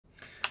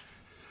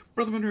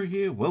Brother Monroe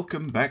here.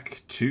 Welcome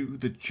back to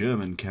the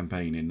German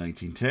campaign in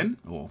 1910,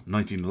 or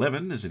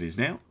 1911 as it is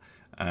now.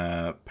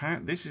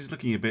 This is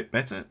looking a bit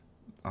better.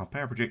 Our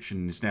power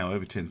projection is now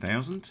over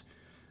 10,000.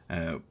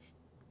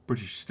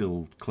 British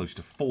still close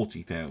to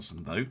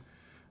 40,000 though.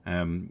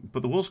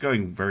 But the war's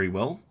going very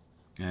well.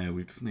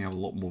 We definitely have a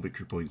lot more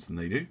victory points than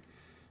they do.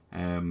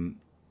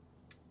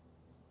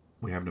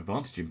 We have an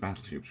advantage in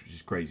battleships, which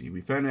is crazy. We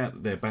found out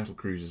that their battle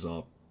cruisers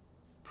are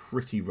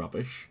pretty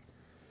rubbish.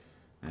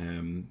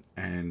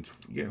 And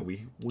yeah,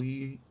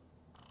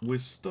 we're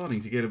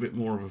starting to get a bit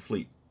more of a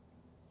fleet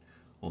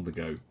on the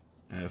go.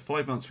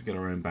 5 months we get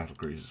our own battle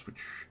cruisers,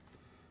 which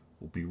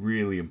will be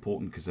really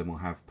important because then we'll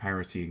have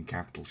parity in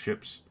capital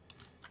ships,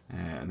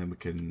 and then we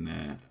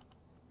can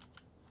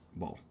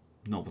well,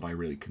 not that I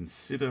really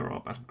consider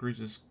our battle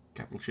cruisers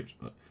capital ships,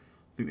 but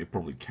I think they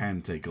probably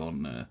can take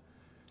on the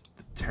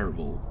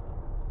terrible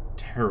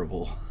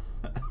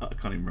I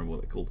can't even remember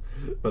what they're called,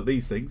 but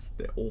these things,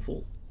 they're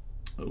awful.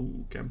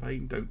 Oh,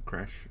 campaign, don't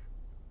crash.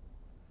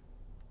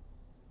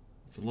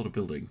 It's a lot of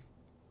building.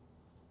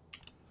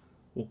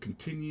 War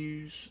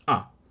continues.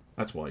 Ah,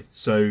 that's why.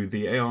 So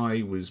the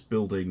AI was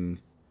building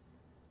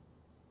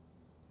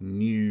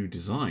new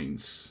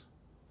designs.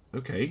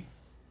 Okay.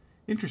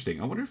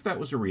 Interesting. I wonder if that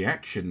was a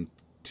reaction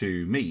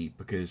to me,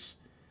 because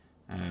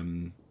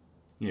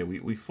yeah,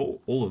 we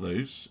fought all of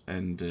those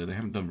and they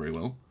haven't done very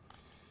well.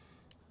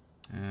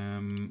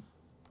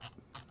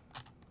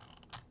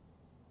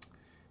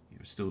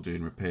 We're still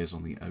doing repairs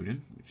on the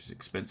Odin, which is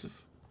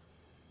expensive.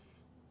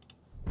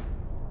 Yeah,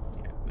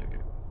 there we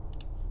go.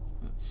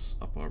 Let's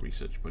up our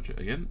research budget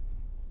again.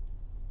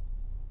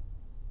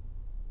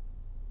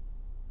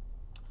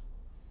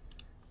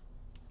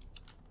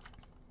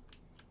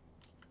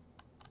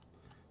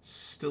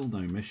 Still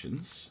no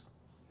missions.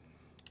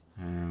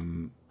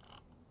 We're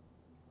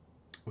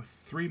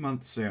 3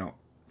 months out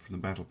from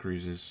the battle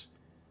cruisers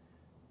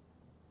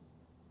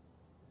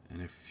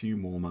and a few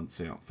more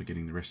months out for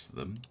getting the rest of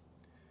them.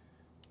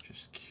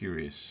 Just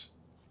curious.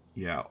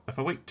 Yeah, if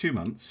I wait 2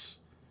 months,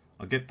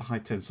 I'll get the high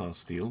tensile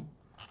steel.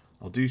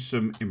 I'll do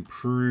some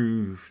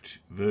improved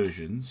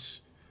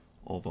versions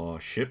of our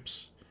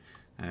ships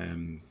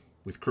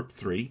with Crypt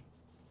 3,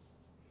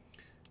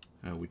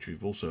 which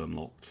we've also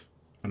unlocked.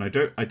 And I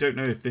don't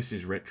know if this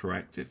is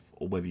retroactive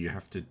or whether you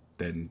have to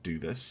then do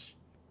this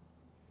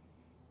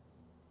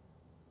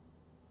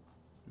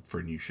for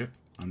a new ship.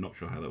 I'm not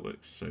sure how that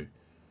works. So,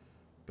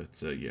 but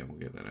yeah, we'll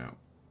get that out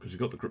because we've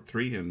got the Crypt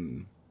 3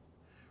 and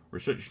we're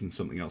searching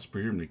something else,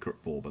 presumably Crypt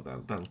 4, but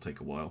that'll take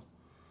a while.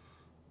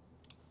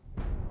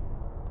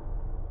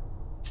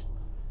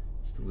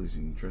 Still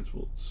losing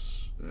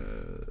transports.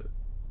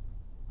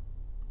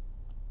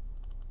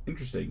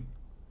 Interesting.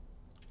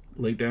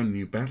 Lay down a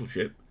new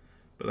battleship,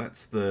 but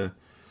that's the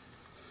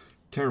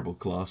terrible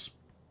class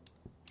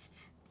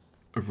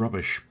of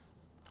rubbish.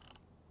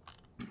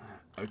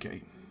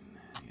 Okay,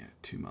 yeah,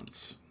 2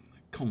 months.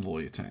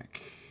 Convoy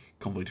attack.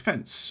 Convoy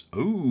defense.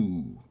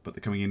 Oh, but they're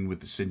coming in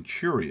with the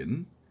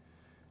Centurion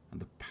and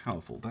the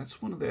Powerful.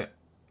 That's one of their,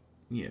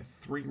 yeah,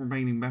 3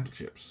 remaining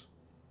battleships.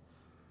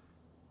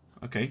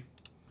 Okay.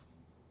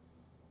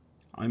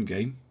 I'm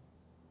game.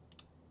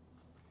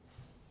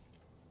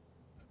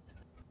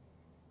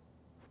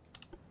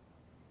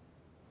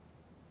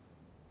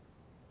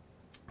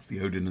 It's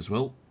the Odin as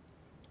well.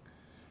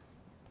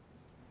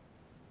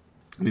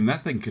 I mean,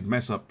 that thing could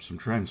mess up some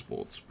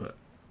transports, but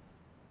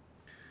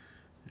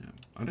yeah,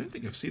 I don't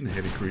think I've seen the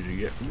heavy cruiser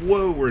yet.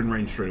 Whoa, we're in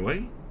range straight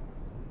away.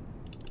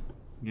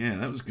 Yeah,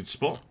 that was a good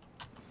spot.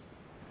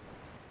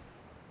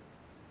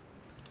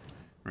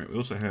 Right, we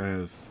also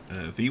have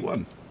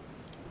V1.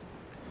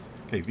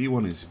 Okay,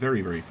 V1 is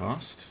very, very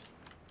fast.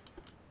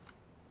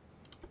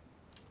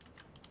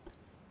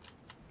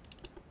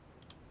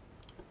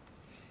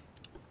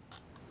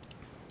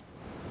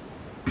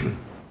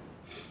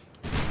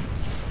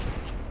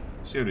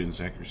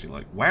 Odin's accuracy,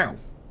 like, wow,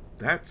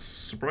 that's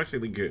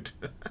surprisingly good.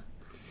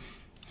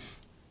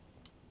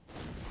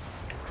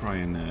 Try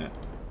and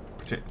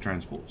protect the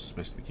transports as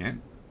best we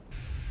can.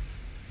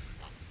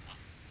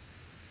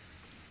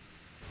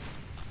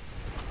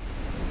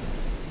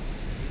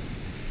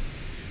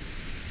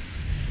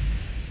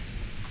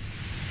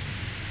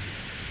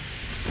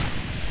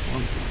 Come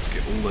on, let's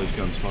get all those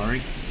guns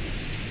firing.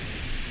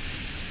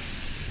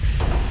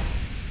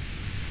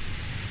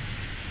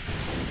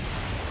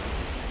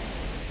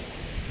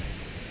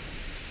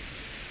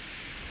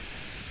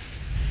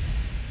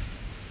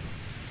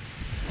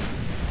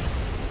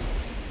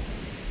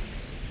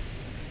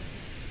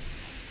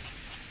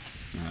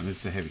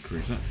 There's the heavy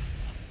cruiser.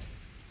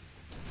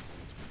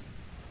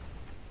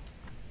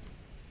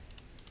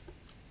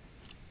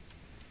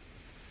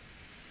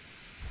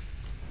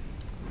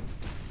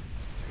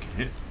 Took a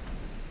hit.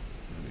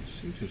 We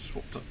seem to have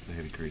swapped up to the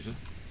heavy cruiser.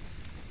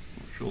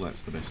 Not sure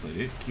that's the best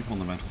idea. Keep on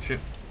the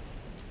battleship.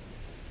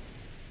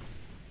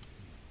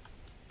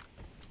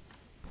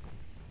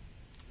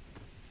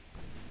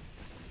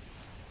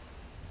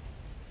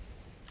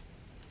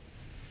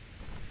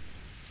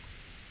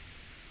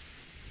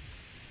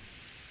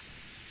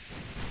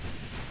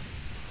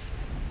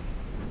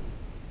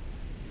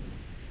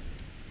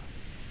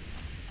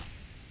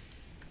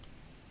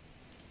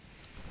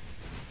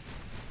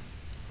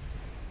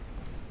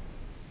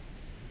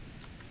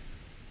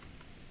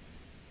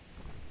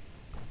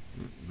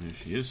 There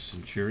she is,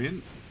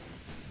 Centurion.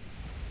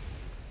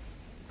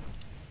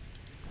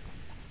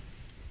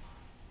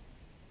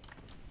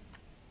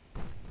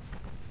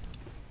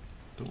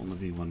 Don't want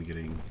the V1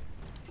 getting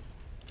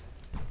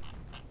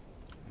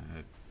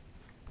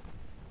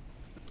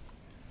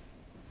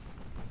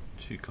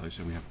too close,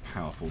 and we have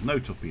powerful. No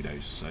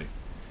torpedoes, so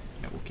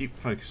yeah, we'll keep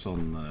focus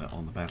on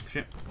the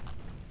battleship.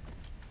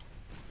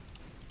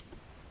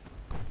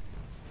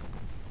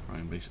 Try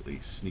and basically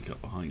sneak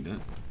up behind her.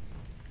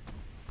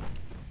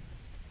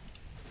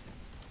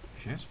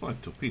 She has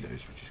 5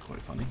 torpedoes, which is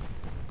quite funny.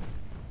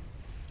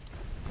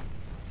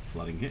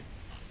 Flooding hit.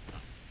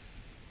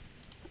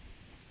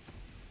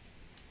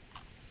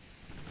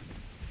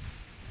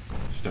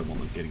 Just don't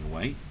want them getting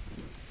away.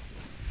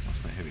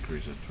 That's that heavy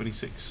cruiser.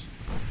 26.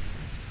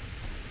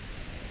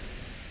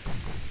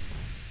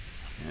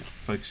 Yeah,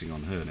 focusing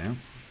on her now.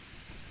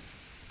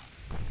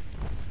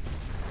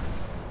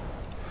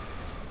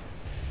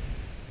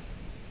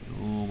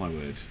 Oh my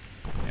word.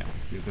 Yeah,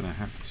 you're going to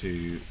have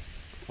to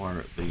fire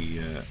at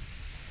the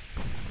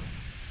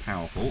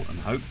powerful and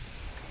hope.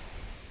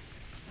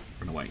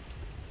 Run away.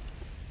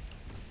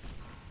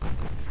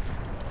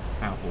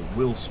 Powerful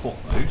will spot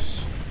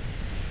those,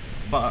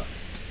 but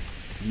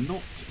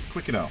not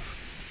quick enough.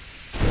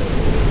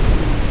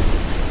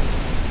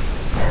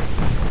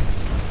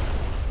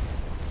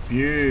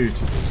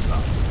 Beautiful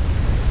stuff.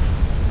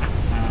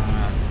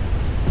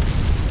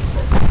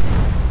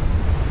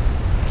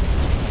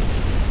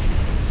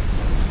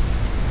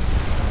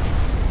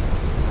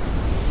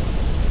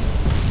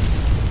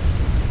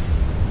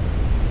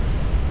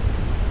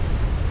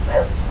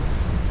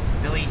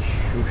 Billy,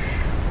 shush.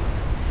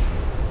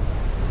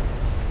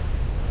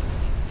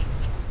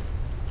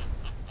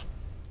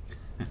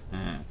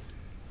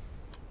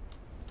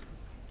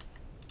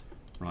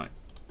 Right.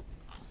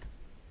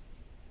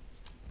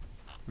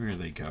 Where are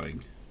they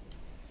going?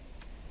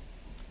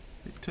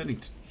 They're turning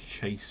to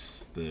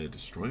chase the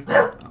destroyer.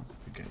 Oh,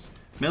 who cares?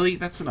 Millie,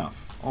 that's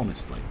enough,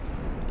 honestly.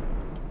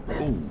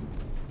 Ooh.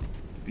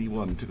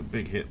 V1 took a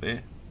big hit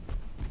there.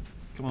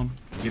 Come on,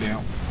 get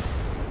out.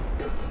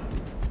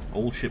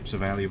 All ships are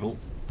valuable.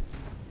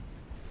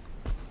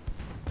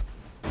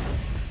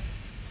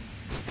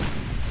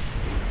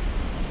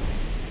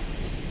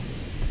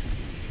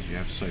 Because you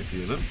have so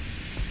few of them.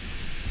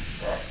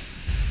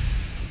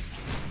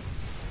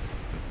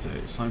 But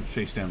it's time to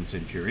chase down the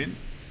Centurion.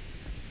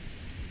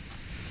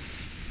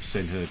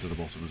 Send her to the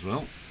bottom as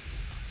well.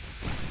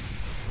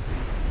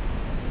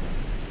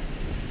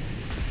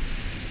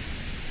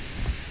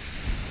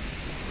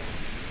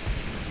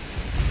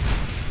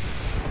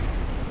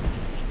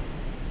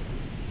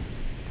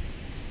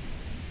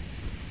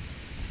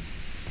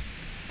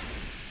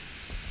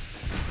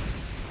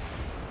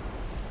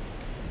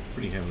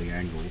 Pretty heavily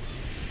angled.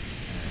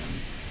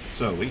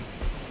 So are we.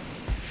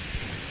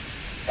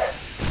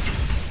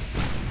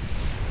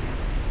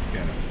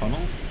 Get a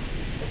funnel.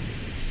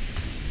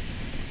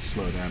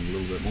 Slow down a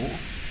little bit more.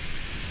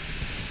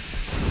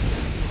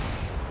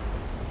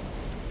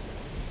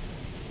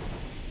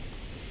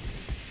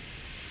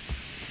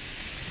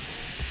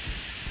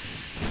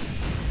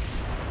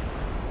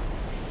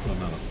 Got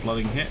another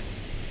flooding hit.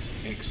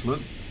 That's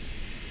excellent.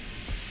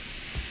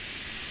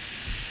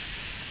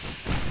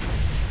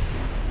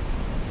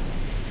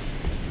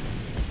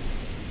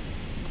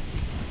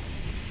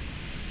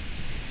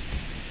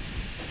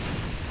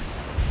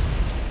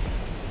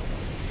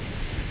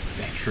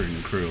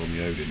 Veteran crew on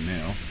the Odin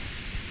now.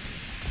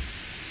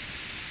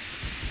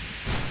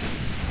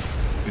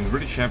 I mean, the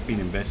British have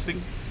been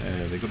investing.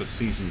 They've got a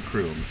seasoned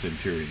crew on the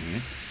Centurion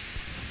here.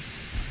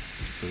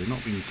 So they've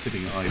not been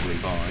sitting idly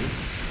by.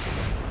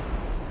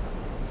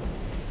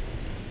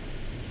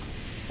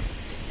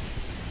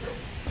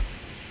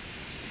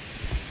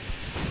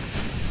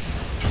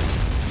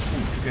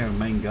 Ooh, took out a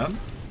main gun.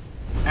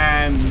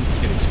 And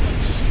it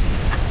explodes.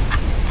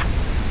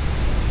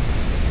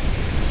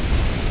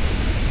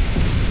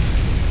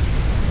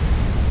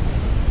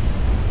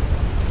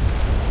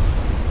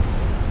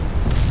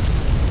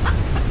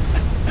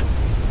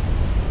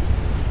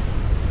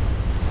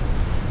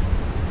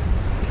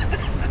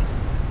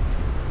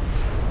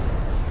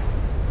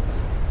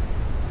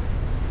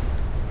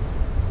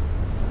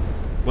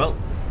 Well,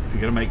 if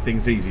you're going to make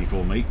things easy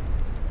for me,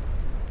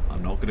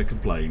 I'm not going to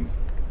complain.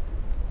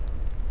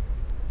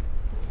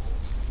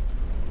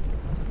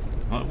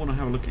 I want to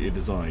have a look at your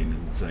design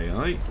and say,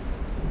 aye,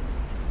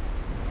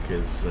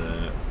 because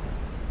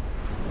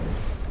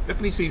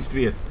definitely seems to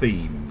be a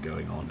theme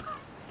going on.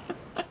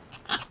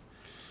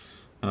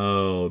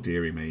 Oh,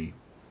 dearie me.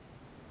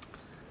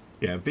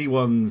 Yeah,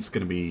 V1's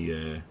going to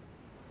be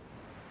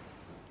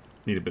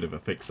need a bit of a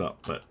fix-up,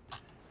 but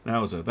that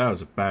was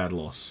a bad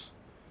loss.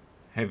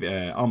 Heavy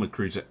armored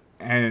cruiser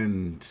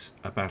and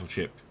a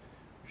battleship,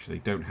 which they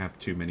don't have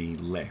too many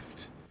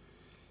left.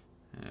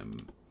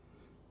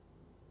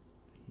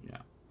 Yeah.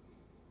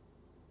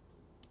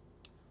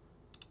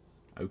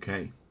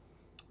 Okay.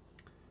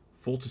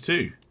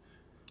 4-2.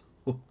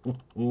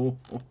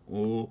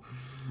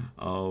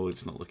 Oh,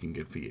 it's not looking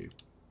good for you.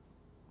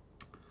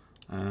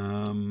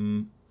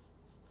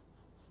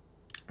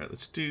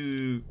 let's go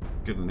to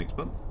the next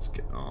month. Let's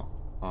get our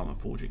armor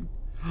forging.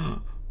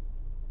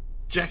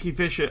 Jackie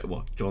Fisher,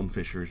 well, John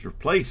Fisher is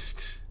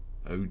replaced.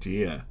 Oh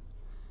dear.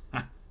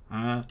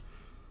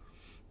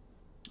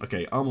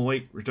 Okay, armor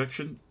weight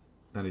reduction.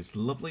 That is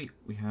lovely.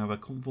 We have a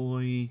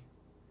convoy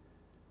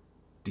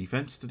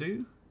defense to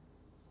do.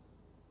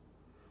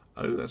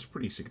 Oh, that's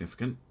pretty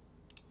significant.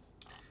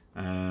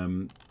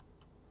 That's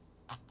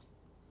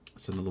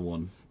another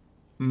one.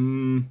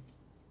 Do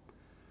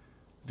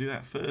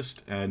that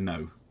first?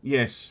 No.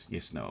 Yes.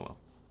 Yes, no, I will.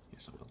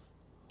 Yes, I will.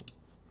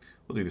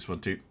 We'll do this one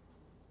too.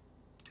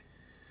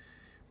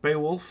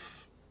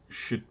 Beowulf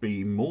should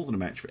be more than a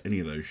match for any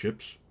of those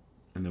ships.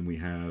 And then we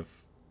have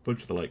a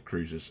bunch of the light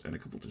cruisers and a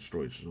couple of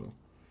destroyers as well.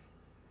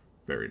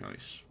 Very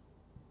nice.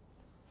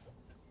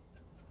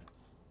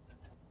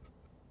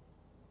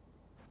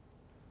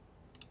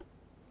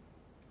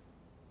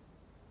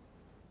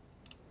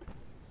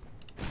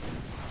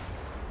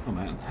 Oh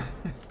man.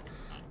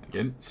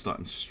 Again,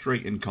 starting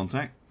straight in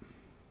contact.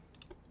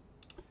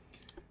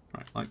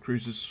 Right, light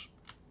cruisers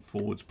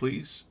forwards,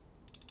 please.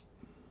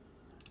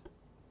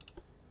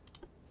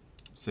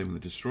 Same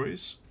with the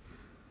destroyers.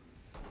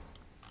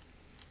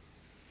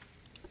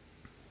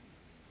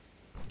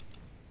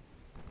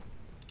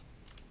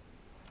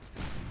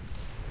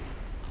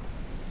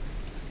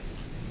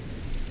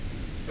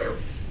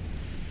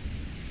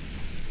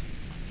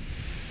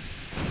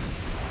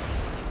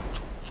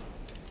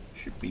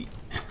 Should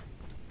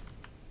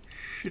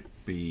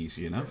be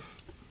easy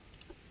enough.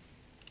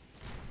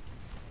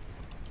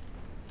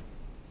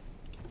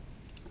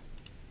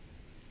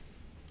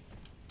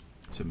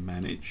 To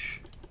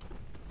manage.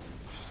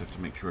 Just have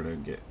to make sure I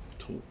don't get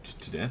torqued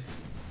to death.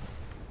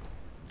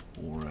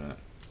 Or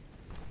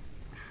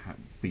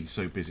be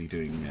so busy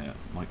doing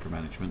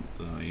micromanagement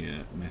that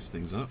I mess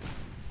things up.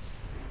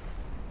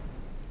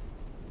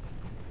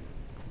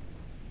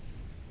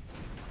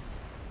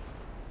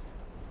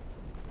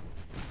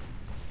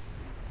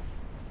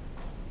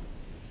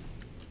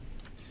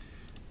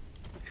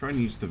 Try and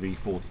use the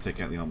V4 to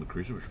take out the armored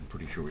cruiser, which I'm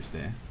pretty sure is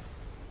there.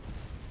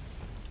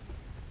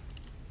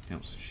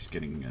 Helps that she's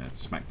getting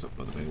smacked up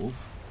by the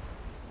Beowulf.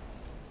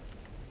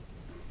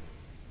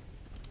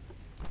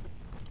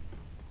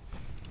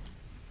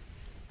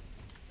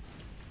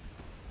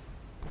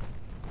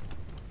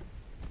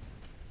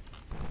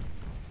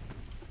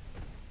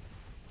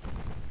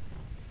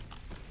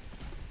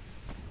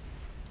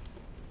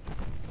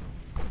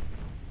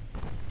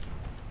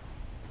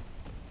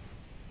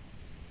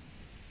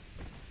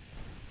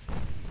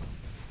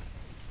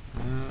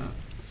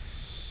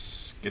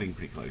 Getting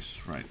pretty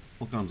close. Right,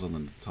 all guns on the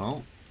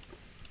Natal.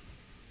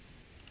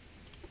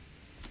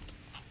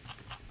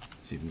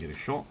 See if we can get a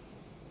shot.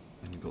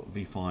 And we've got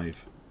V5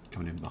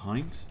 coming in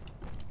behind.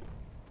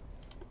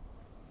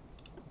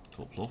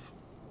 Tops off.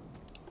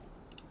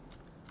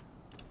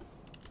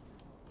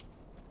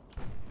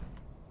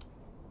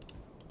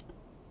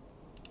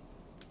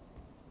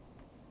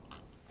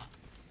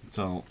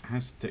 Natal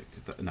has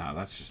detected that. No,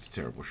 that's just a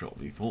terrible shot,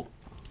 V4.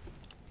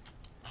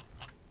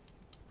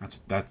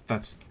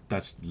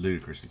 That's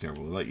ludicrously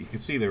terrible. Like, you can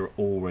see they were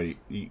already.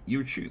 You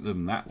would shoot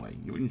them that way.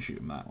 You wouldn't shoot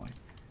them that way.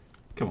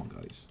 Come on,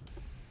 guys.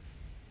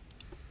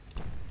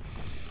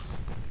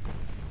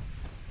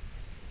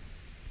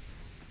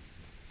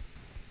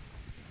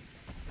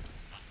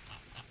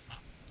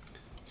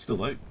 Still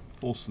though,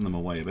 forcing them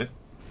away a bit.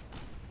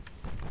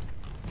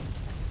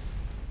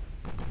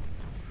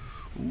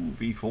 Ooh,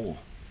 V4.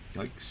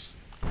 Yikes.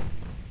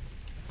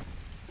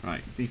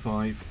 Right,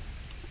 V5.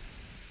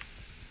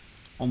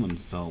 On the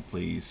Natal,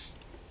 please.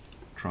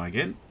 Try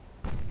again.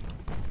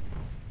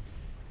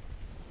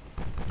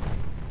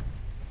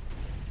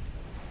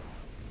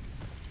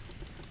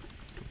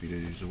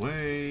 Torpedoes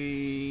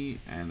away,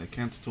 and they're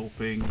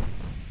counter-torping.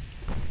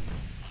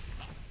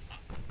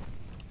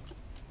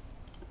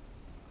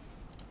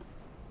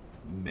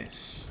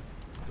 Miss.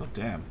 God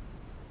damn.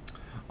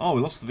 Oh,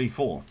 we lost the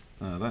V4.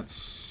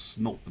 That's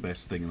not the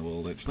best thing in the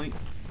world, actually.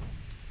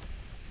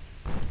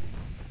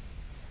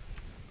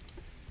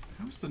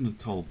 How's the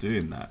Natal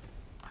doing that?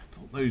 I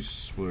thought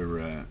those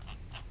were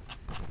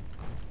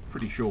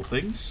pretty sure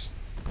things.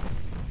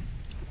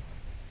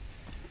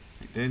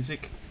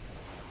 Danzig.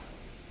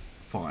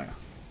 Fire.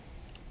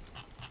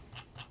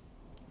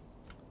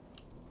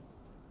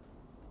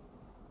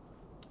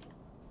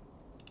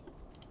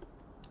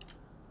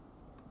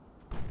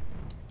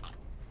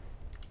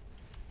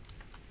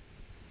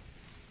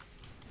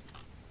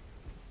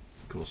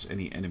 Of course,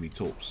 any enemy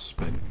torps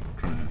spent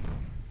trying to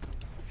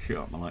shoot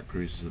up my light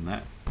cruisers, and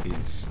that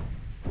is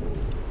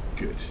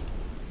good.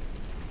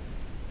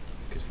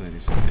 Because that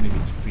is an enemy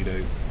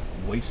torpedo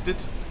wasted.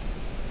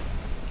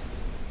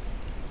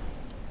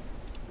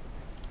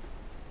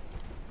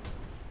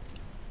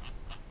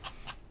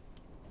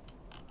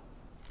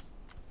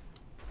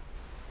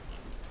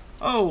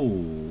 Oh,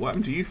 what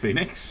happened to you,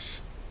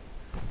 Phoenix?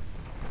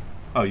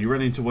 Oh, you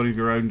ran into one of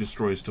your own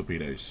destroyer's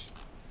torpedoes.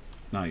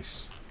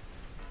 Nice.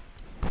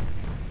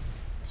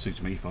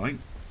 Suits me, fine.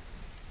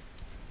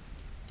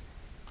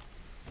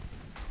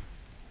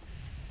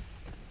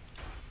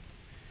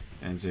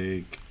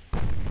 Anzig.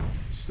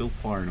 Still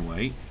firing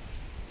away.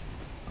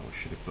 Oh, I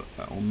should have put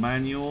that on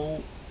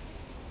manual.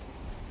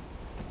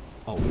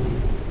 Oh,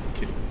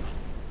 kidding.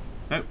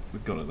 No,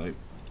 we've got it though.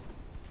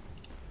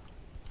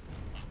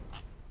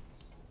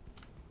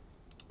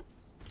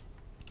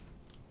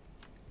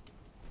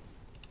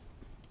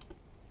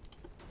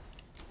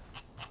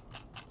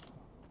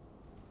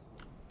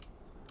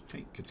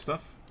 Okay, good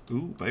stuff.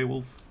 Ooh,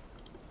 Beowulf.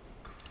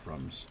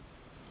 Crumbs.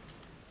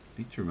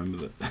 Need to remember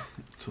that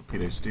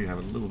torpedoes do have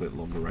a little bit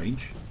longer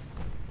range.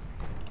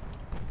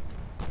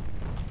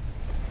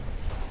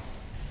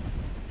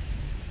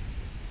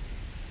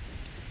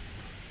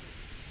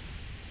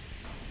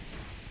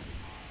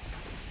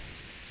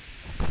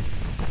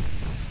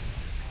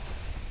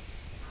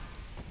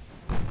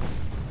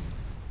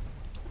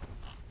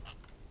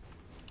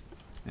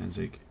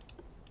 Anzig,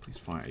 please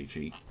fire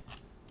HE.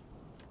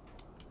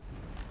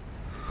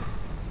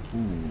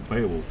 Ooh,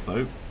 Beowulf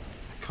though.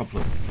 A couple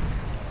of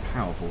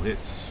powerful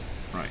hits.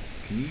 Right,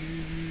 can you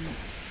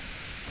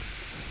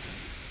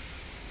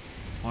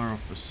fire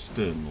off a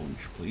stern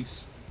launch,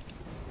 please?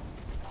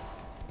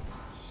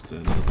 Just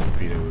another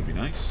torpedo would be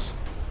nice.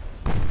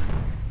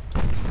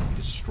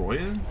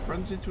 Destroyer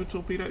runs into a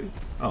torpedo.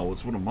 Oh,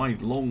 it's one of my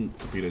long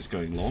torpedoes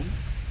going long.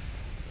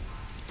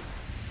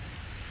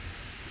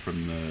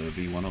 From the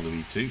V1 or the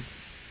V2.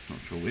 Not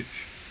sure which.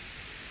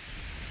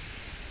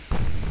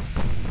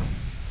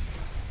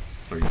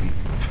 Sorry,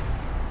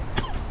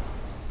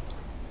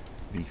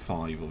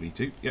 V5 or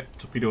V2. Yep,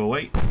 torpedo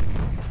away.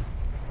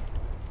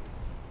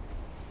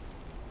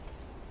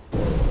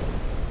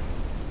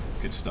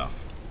 Good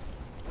stuff.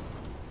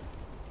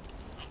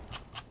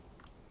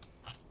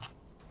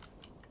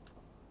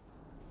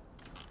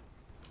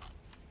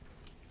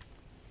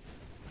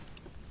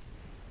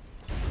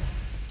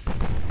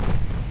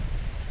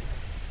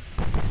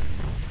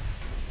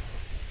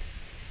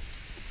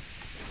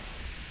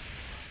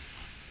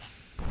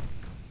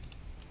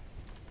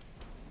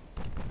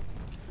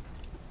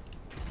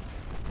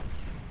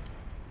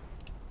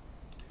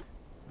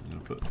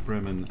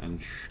 Bremen and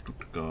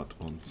Stuttgart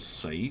on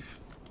save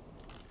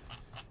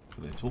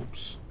for their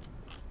torps.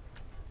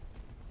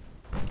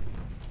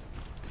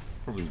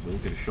 Probably will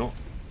get a shot.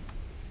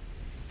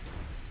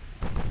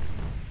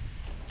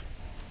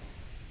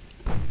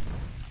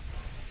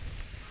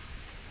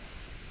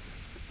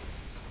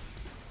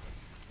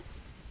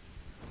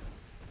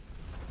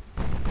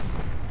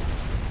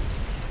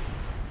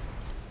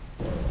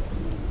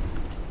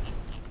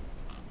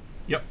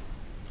 Yep.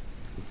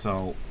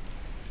 Until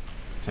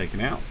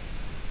taken out.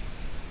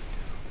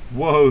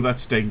 Whoa,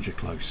 that's danger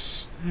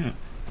close.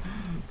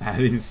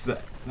 That is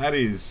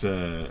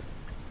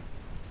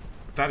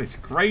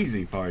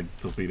crazy firing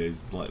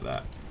torpedoes like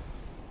that.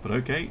 But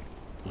okay,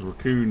 the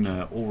Raccoon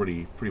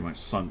already pretty much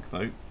sunk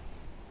though.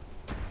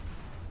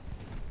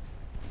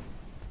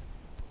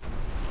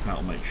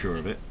 That'll make sure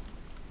of it.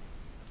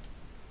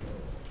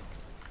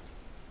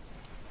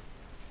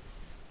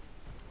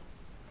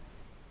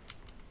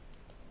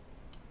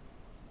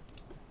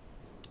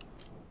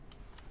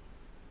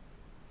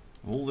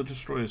 All the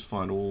destroyers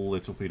fired all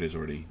their torpedoes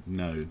already.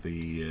 No,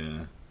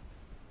 the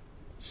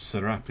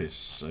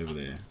Serapis over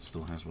there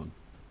still has one.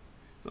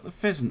 Is that the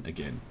Pheasant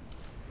again?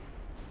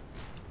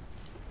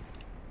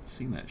 I've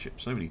seen that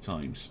ship so many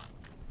times.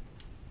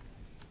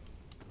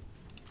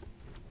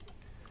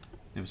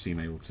 Never seem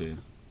able to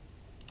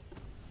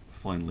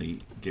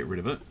finally get rid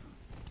of it.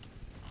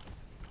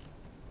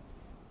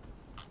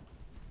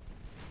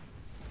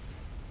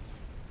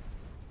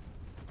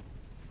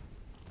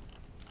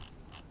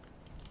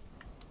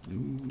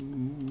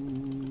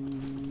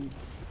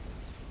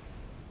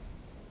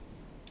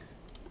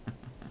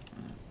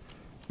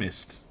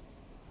 Missed.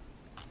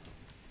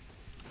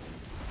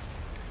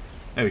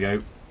 There we go.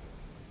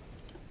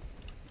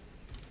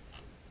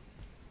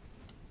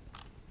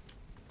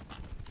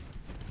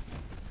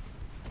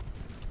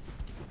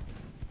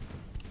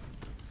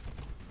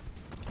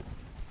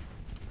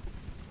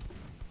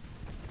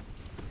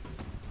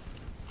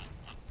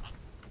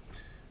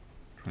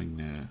 Trying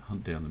to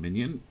hunt down the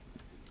minion.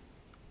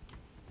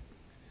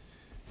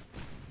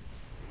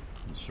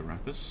 The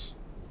Serapis.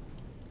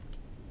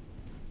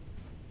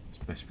 As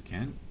best we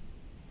can.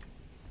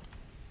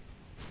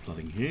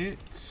 Flooding hit.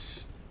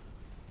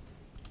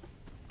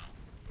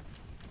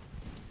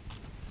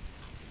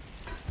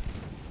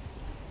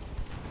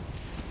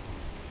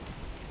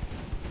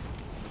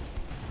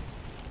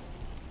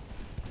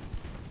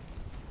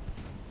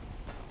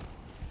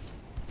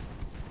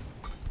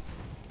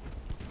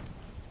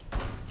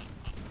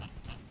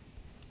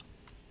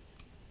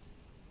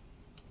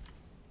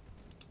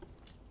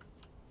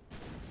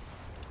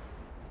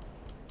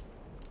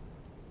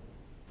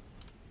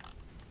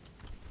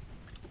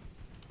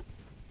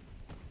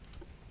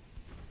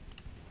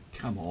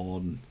 Come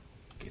on,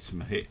 get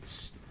some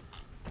hits.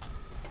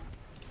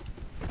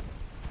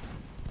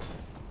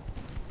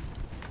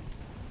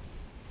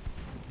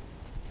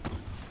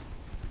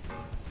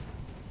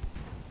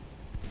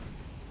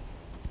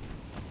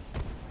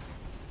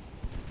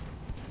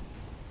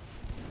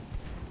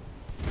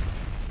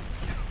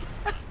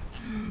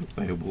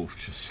 Beowulf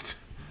just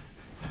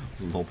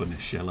lobbing a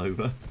shell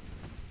over.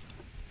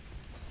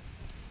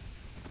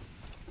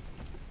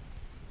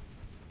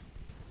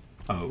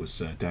 Oh, it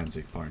was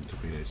Danzig firing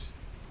torpedoes,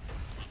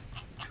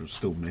 which will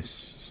still miss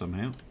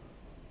somehow.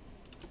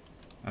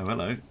 Oh,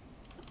 hello.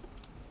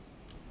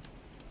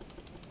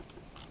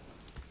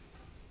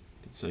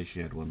 Did say she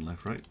had one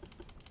left, right?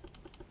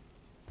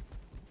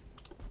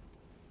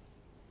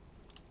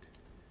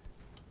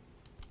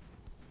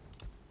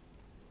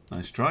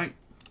 Nice try.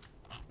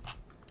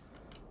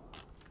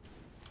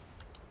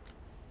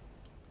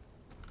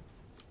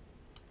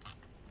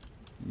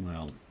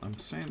 Well, I'm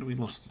saying we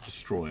lost the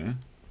destroyer,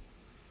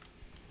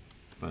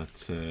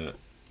 but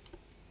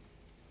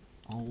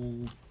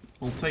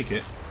I'll take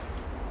it.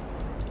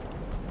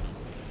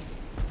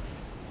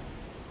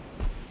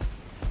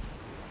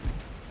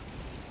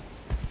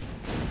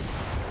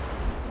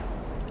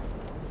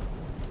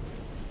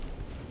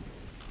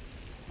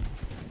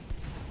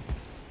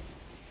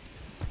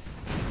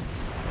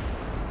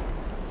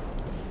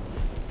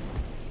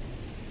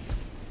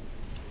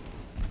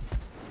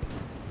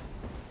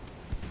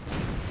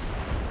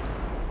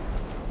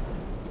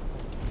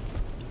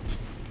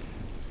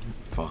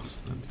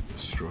 Faster than the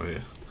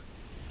destroyer.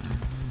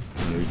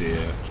 Oh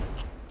dear.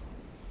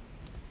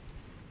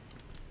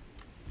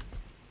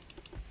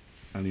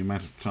 Only a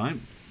matter of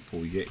time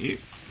before we get you.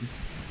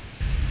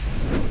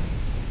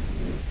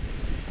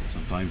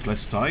 Sometimes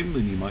less time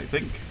than you might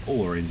think.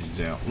 All our engines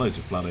out, loads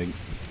of flooding.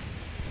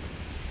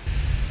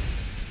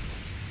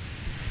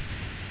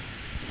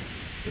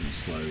 Gonna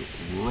slow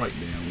right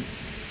down.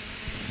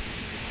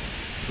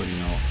 20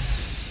 knots.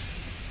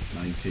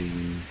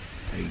 19,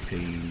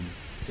 18,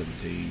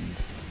 17.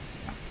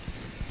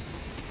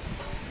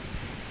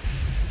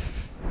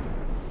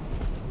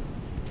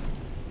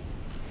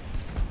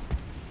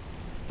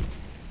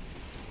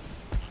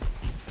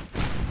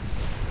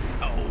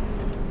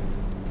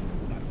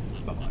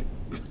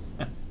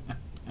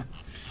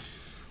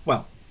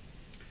 Well,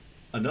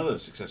 another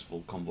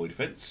successful convoy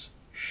defence.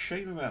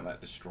 Shame about that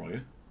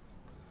destroyer.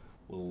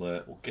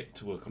 We'll get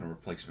to work on a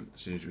replacement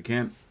as soon as we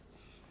can.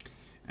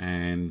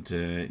 And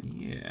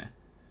yeah,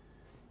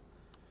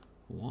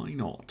 why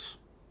not?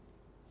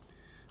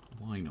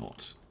 Why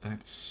not?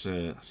 That's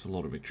a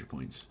lot of victory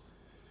points.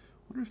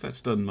 I wonder if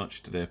that's done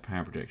much to their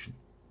power projection.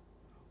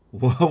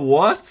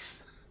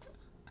 What?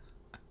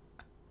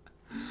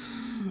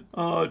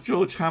 Oh,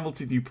 George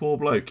Hamilton, you poor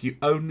bloke. You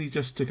only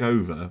just took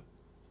over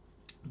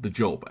the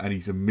job and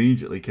he's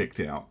immediately kicked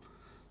out.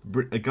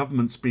 The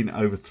government's been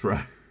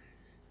overthrown.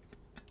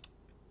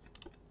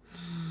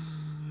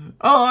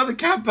 Oh, the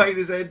campaign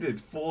has ended.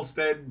 Forced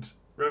end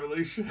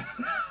revolution.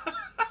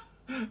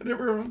 And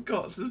everyone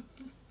got to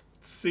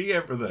see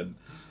everything.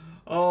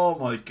 Oh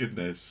my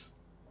goodness.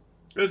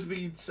 It's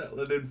been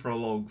settling in for a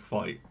long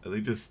fight. And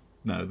they just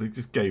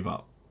gave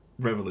up.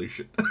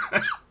 Revolution.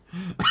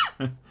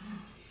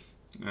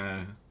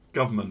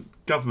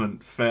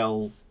 Government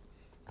fell.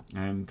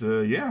 And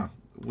yeah,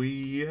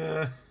 we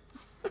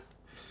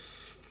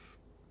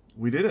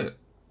did it.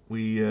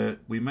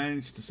 We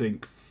managed to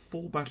sink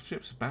 4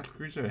 battleships, a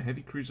battlecruiser, a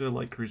heavy cruiser, a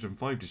light cruiser, and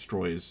 5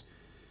 destroyers.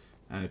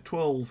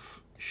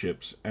 12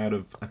 ships out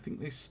of, I think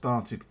they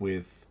started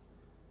with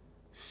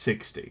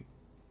 60.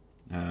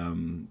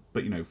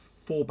 But, you know,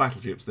 4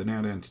 battleships, they're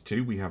now down to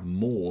 2. We have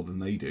more than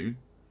they do.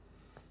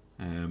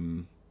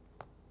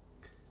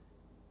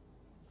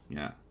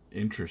 Yeah,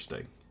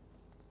 interesting.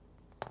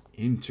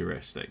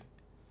 Interesting.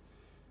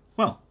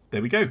 Well,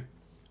 there we go.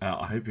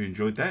 I hope you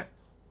enjoyed that.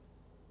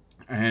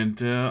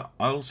 And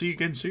I'll see you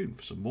again soon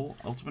for some more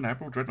Ultimate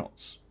Admiral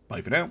Dreadnoughts.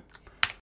 Bye for now.